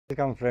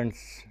Welcome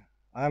friends,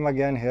 I am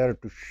again here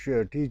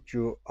to teach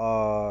you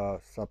a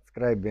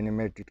subscribe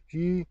animated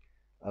key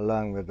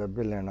along with a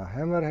bill and a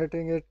hammer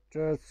hitting it.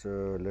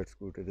 So let's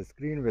go to the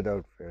screen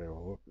without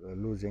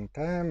losing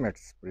time.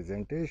 It's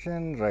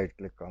presentation. Right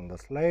click on the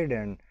slide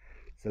and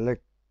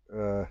select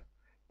the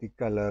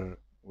color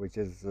which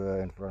is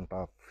in front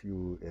of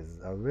you is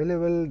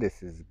available.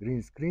 This is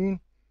green screen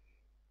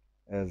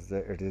as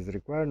it is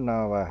required.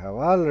 Now I have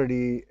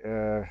already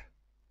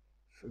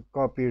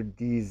copied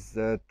these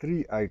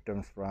three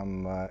items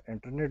from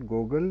internet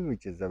Google,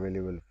 which is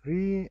available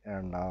free,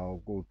 and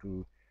now go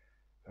to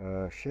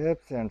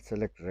shapes and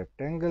select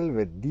rectangle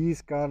with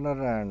these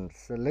corner and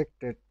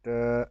select it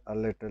a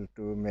little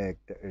to make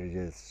the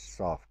edges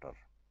softer.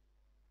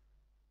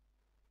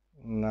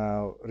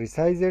 Now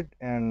resize it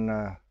and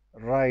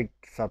write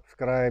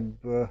subscribe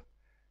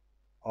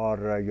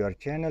or your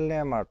channel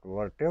name or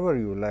whatever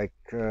you like,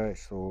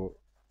 so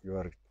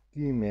your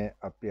key may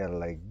appear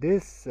like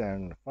this.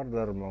 And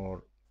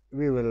furthermore,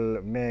 we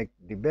will make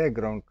the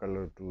background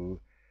color to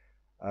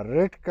a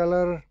red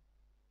color,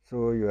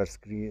 so your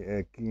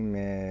screen key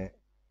may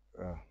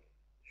uh,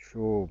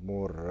 show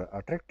more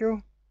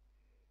attractive.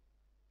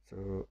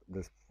 So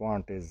this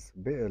font is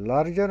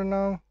larger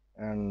now,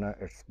 and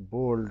it's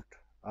bold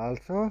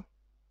also.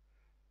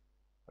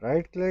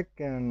 Right click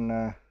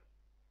and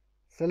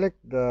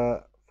select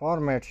the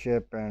format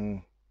shape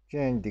and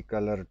change the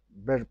color,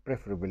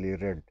 preferably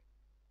red.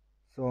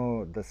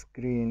 So the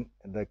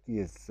key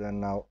is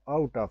now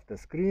out of the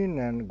screen,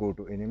 and go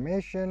to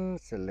animation,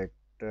 select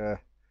add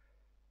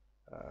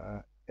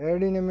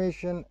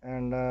animation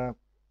and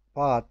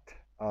path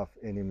of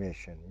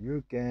animation.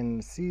 You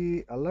can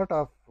see a lot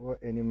of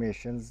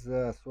animations,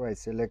 so I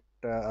select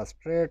a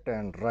straight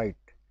and right.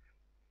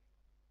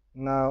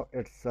 Now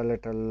it's a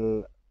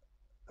little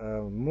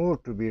more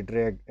to be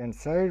dragged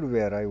inside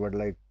where I would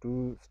like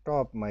to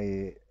stop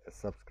my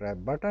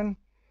subscribe button.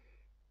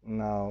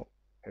 Now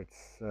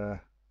it's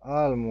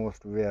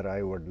almost where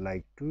I would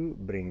like to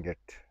bring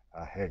it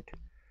ahead.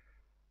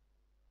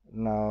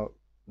 Now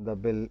the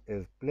bill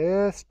is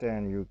placed,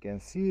 and you can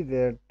see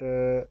that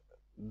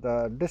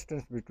the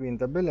distance between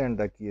the bill and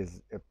the key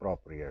is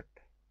appropriate.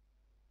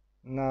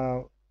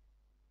 Now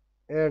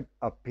add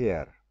a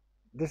pair.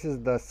 This is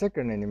the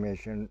second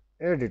animation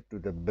added to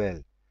the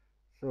bill.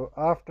 So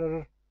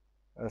after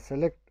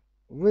select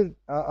with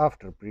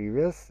after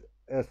previous,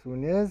 as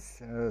soon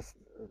as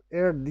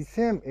add the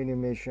same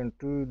animation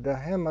to the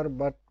hammer,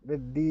 but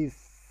with this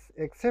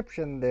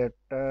exception that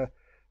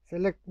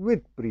select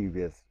with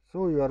previous,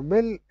 so your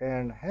bill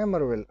and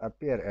hammer will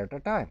appear at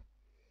a time.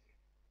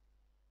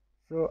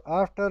 So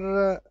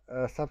after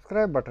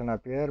subscribe button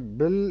appear,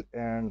 bill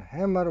and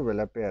hammer will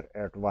appear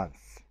at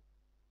once.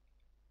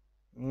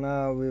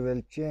 Now we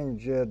will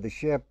change the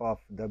shape of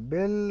the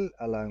bill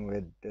along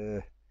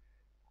with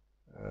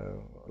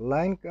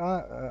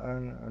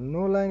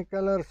no line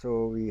color,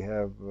 so we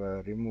have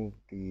removed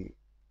the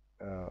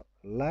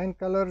line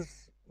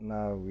colors.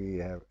 Now we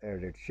have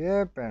added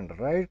shape and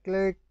right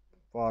click,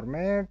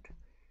 format,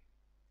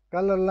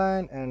 color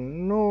line,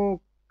 and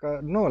no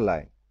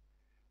line.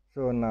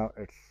 So now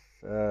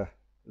it's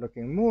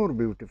looking more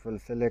beautiful.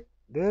 Select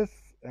this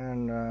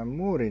and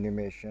more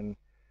animation,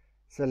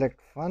 select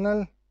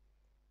funnel,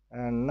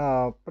 and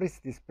now press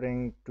the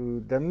spring to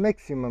the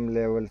maximum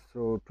level,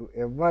 so to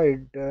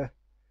avoid the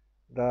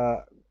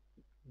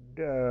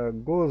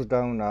goes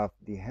down of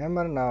the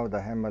hammer. Now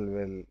the hammer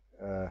will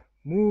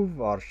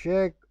move or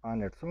shake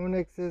on its own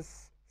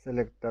axis.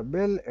 Select the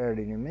bill, add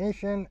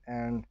animation,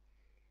 and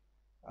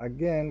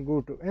again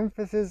go to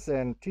emphasis,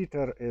 and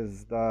teeter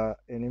is the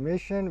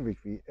animation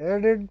which we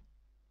added.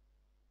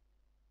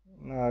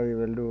 Now we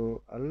will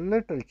do a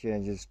little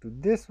changes to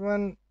this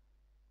one,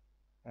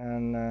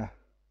 and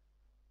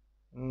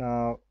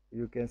now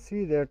you can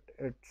see that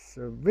it's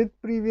with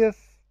previous.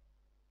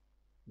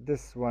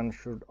 This one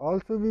should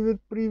also be with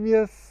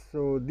previous,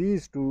 so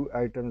these two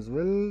items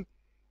will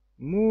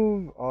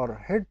move or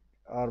hit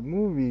or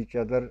move each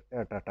other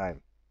at a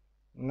time.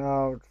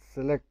 Now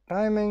select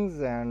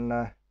timings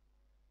and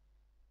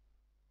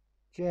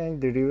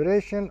change the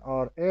duration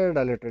or add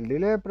a little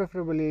delay,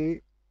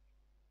 preferably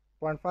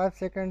 0.5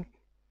 seconds.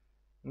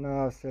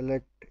 Now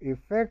select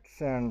effects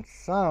and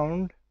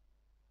sound,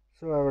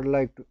 so I would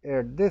like to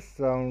add this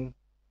sound,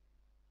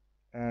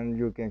 and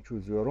you can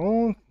choose your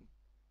own.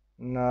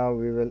 Now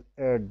we will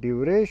add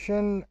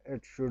duration.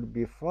 It should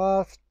be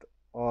fast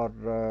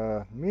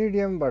or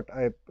medium, but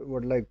I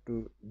would like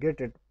to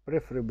get it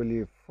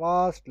preferably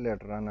fast.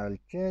 Later on I'll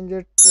change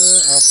it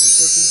after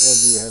setting,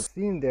 as you have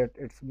seen that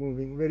it's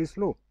moving very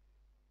slow.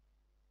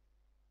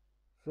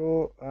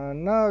 So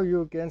now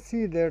you can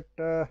see that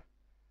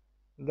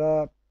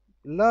the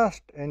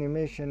last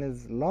animation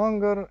is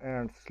longer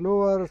and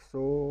slower,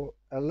 so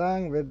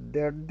along with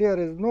that there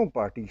is no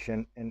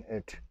partition in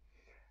it.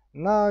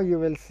 Now you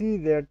will see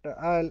that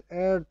I'll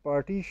add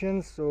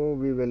partitions, so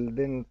we will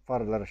then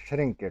further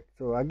shrink it.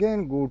 So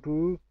again go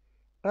to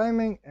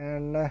timing,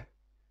 and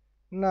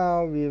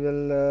now we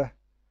will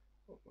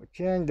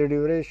change the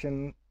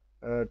duration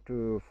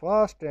to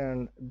fast,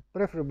 and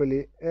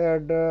preferably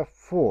add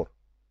 4.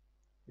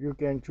 You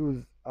can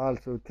choose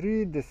also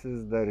 3. This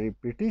is the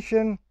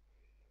repetition.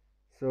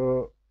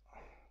 So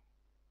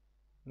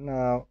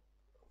now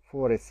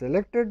 4 is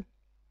selected,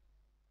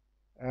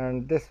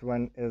 and this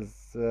one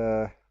is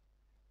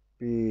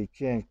be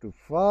changed to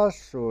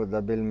fast, so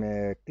the bill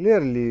may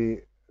clearly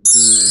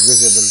be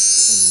visible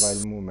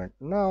while movement.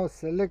 Now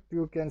select,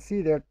 you can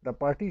see that the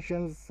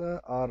partitions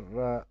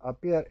are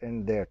appear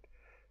in that.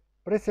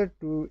 Press it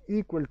to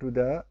equal to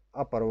the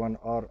upper one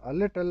or a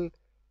little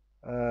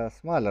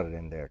smaller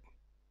than that.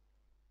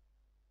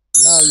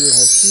 Now you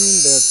have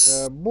seen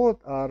that both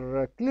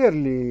are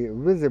clearly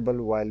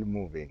visible while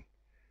moving.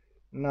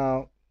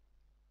 Now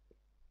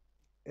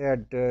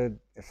add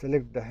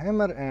select the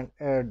hammer and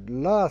add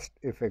last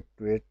effect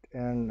to it,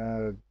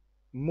 and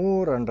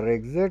more under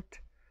exit.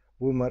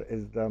 Boomer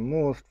is the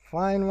most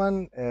fine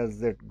one,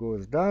 as it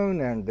goes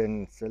down and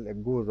then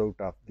goes out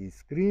of the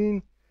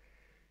screen.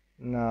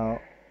 Now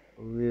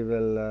we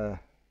will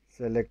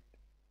select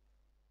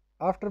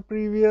after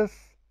previous,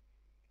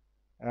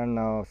 and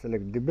now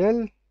select the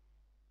bell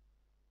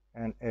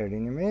and add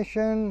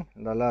animation,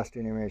 the last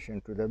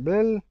animation to the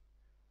bell,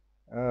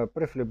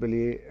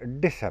 preferably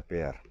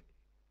disappear.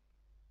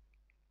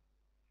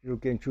 You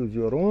can choose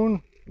your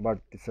own, but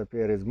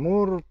disappear is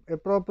more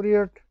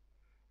appropriate.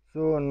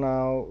 So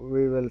now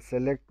we will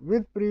select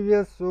with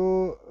previous,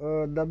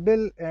 so the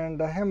bell and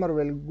the hammer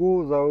will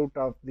goes out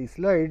of the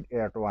slide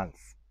at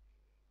once.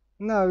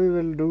 Now we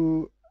will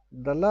do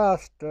the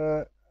last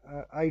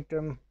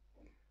item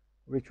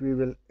which we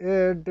will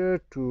add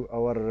to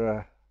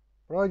our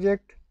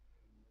project.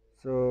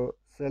 So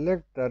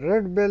select the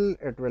red bell,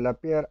 it will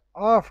appear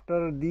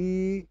after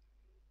the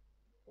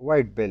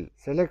white bell.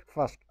 Select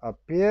first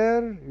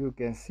appear. You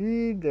can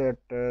see that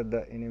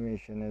the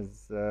animation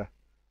is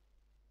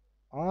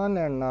on,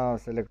 and now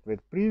select with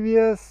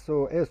previous.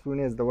 So as soon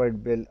as the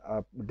white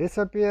bell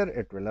disappear,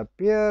 it will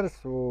appear.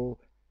 So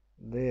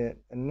the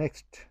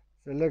next,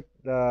 select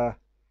the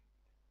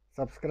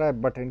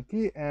subscribe button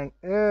key and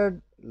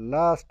add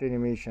last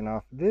animation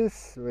of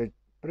this, which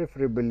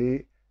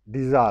preferably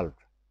dissolve.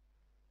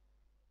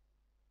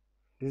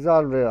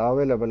 Dissolve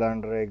available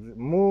under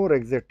more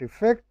exact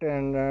effect,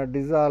 and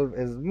dissolve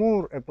is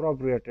more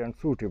appropriate and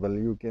suitable.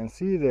 You can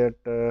see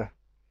that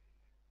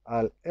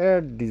I'll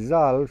add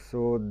dissolve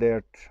so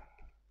that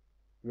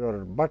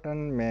your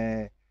button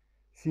may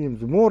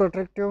seems more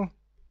attractive,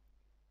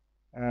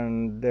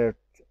 and that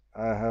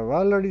I have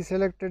already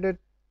selected it,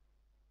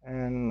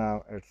 and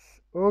now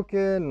it's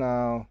okay.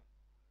 Now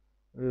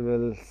we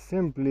will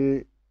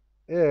simply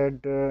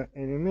add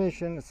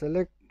animation,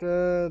 select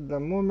the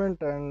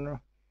movement, and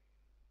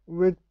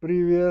with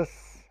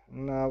previous.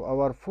 Now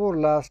our 4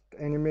 last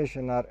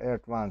animation are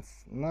at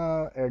once.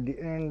 Now at the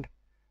end,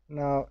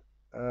 now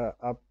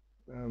up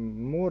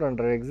more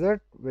under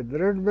exit with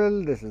red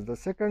bell. This is the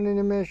second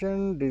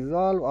animation.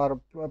 Dissolve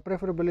or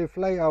preferably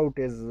fly out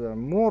is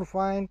more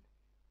fine.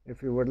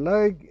 If you would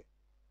like,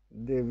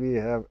 we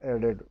have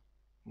added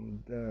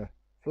the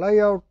fly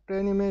out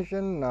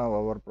animation. Now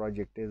our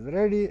project is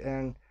ready,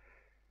 and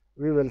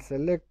we will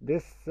select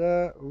this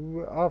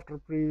after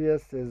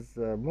previous is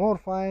more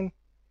fine.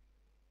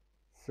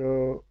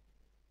 So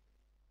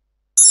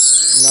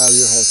now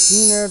you have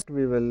seen it.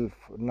 We will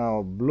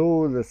now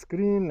blow the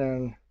screen,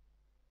 and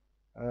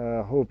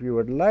hope you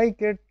would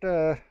like it.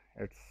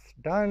 It's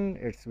done.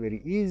 It's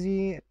very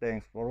easy.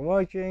 Thanks for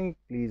watching.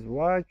 Please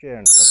watch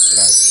and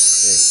subscribe.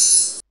 Okay.